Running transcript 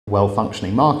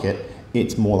well-functioning market,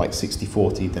 it's more like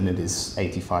 60-40 than it is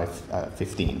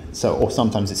 85-15. So, or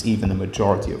sometimes it's even a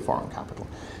majority of foreign capital.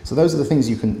 So those are the things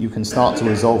you can start to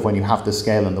resolve when you have the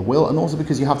scale and the will, and also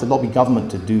because you have to lobby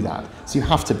government to do that. So you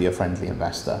have to be a friendly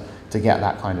investor to get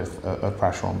that kind of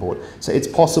pressure on board. So it's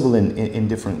possible in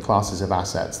different classes of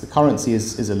assets. The currency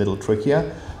is a little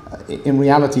trickier. In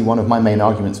reality, one of my main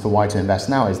arguments for why to invest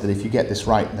now is that if you get this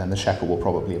right, then the shekel will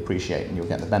probably appreciate and you'll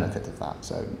get the benefit of that.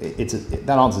 So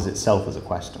that answers itself as a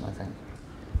question, I think.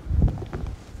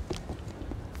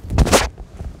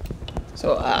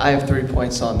 So I have 3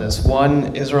 points on this.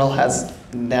 One, Israel has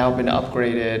now been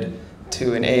upgraded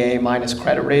to an AA-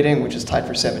 credit rating, which is tied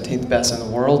for 17th best in the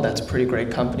world. That's a pretty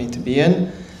great company to be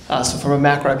in. So from a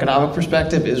macroeconomic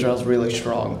perspective, Israel's really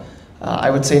strong. I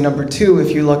would say number 2,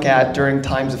 if you look at during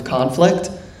times of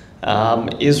conflict,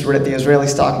 the Israeli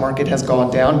stock market has gone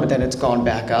down, but then it's gone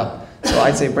back up. So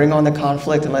I'd say bring on the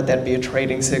conflict and let that be a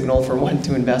trading signal for when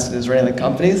to invest in Israeli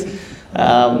companies.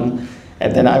 And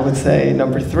then I would say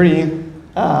number 3,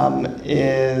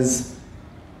 is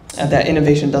that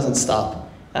innovation doesn't stop.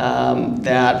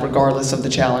 That regardless of the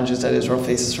challenges that Israel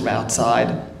faces from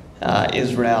outside,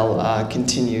 Israel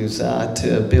continues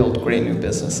to build great new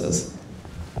businesses.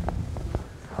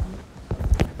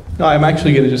 No, I'm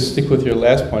actually going to just stick with your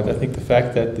last point. I think the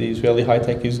fact that the Israeli high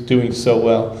tech is doing so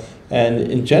well, and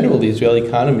in general the Israeli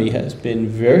economy has been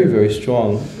very, very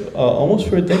strong, almost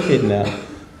for a decade now.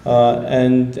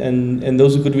 And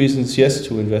those are good reasons, yes,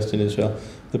 to invest in Israel.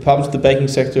 The problems with the banking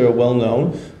sector are well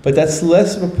known, but that's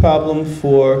less of a problem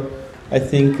for, I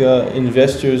think,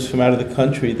 investors from out of the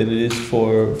country than it is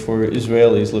for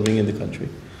Israelis living in the country.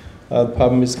 The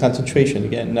problem is concentration,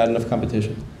 again, not enough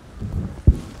competition.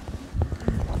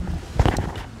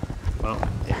 Well,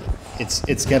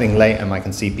 it's getting late and I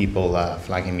can see people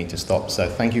flagging me to stop, so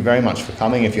thank you very much for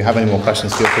coming. If you have any more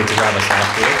questions, feel free to grab us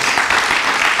afterwards.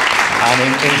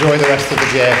 And enjoy the rest of the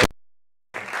day.